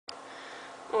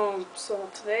So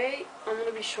today I'm going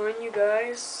to be showing you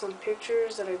guys some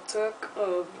pictures that I took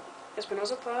of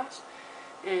Espinoza Paz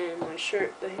and my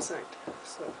shirt that he signed.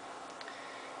 So,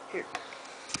 here.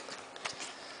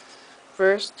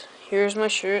 First, here's my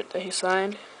shirt that he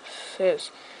signed. It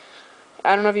says,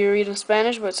 I don't know if you read in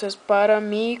Spanish, but it says, Para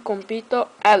mi compito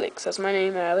Alex. That's my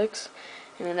name, Alex.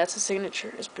 And then that's his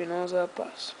signature, Espinoza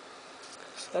Paz.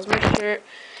 So that's my shirt.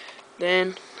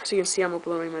 Then, as you can see, I'm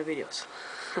uploading my videos.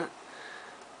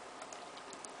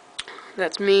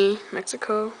 That's me,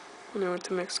 Mexico, when I went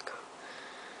to Mexico.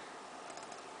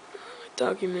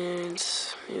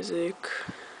 Documents, music.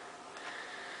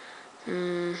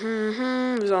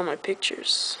 There's all my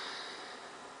pictures.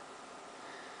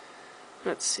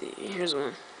 Let's see, here's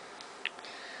one.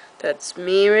 That's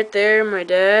me right there, my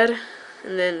dad.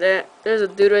 And then there's a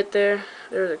dude right there.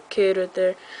 There's a kid right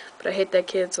there. But I hate that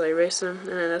kid, so I erase him.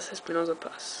 And then that's Espinoza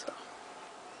Paz. So.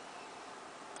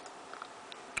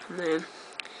 And then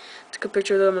took a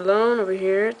picture of them alone. Over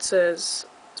here it says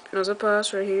Espinoza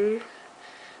Paz right here.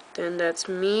 Then that's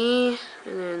me,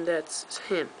 and then that's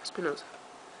him, Espinoza.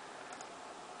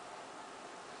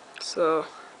 So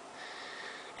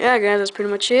yeah, guys, that's pretty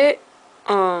much it.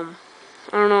 I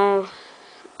don't know.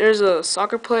 There's a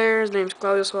soccer player. His name's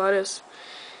Claudio Suarez.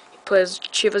 He plays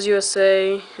Chivas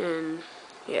USA, and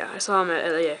yeah, I saw him at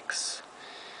LAX.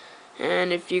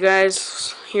 And if you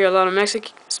guys hear a lot of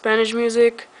Spanish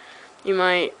music, you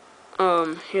might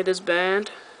hear this band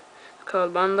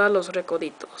called Banda Los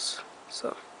Recoditos.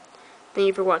 So, thank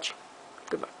you for watching.